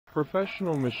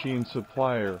Professional machine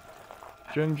supplier,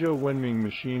 Zhengzhou Wenming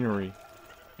Machinery.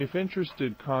 If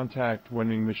interested, contact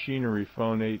Wenming Machinery,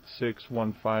 phone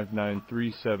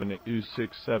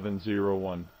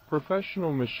 86159378267001.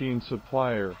 Professional machine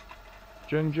supplier,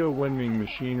 Zhengzhou Wenming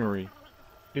Machinery.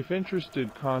 If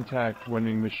interested, contact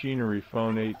Wenming Machinery,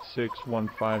 phone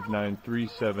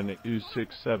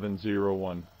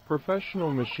 86159378267001.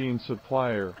 Professional machine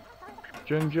supplier,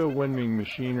 Zhengzhou Wenming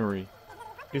Machinery.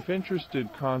 If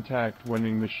interested, contact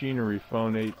Wenming Machinery,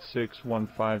 phone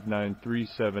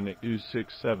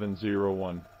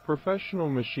 86159378267001. Professional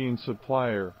machine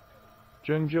supplier,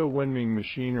 Zhengzhou Wenming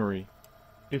Machinery.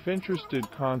 If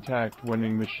interested, contact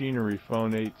Wenming Machinery,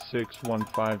 phone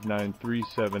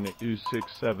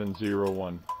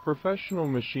 86159378267001. Professional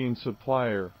machine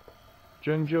supplier,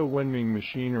 Zhengzhou Wenming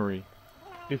Machinery.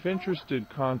 If interested,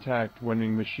 contact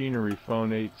Wenming Machinery, phone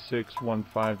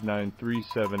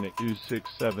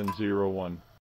 86159378267001.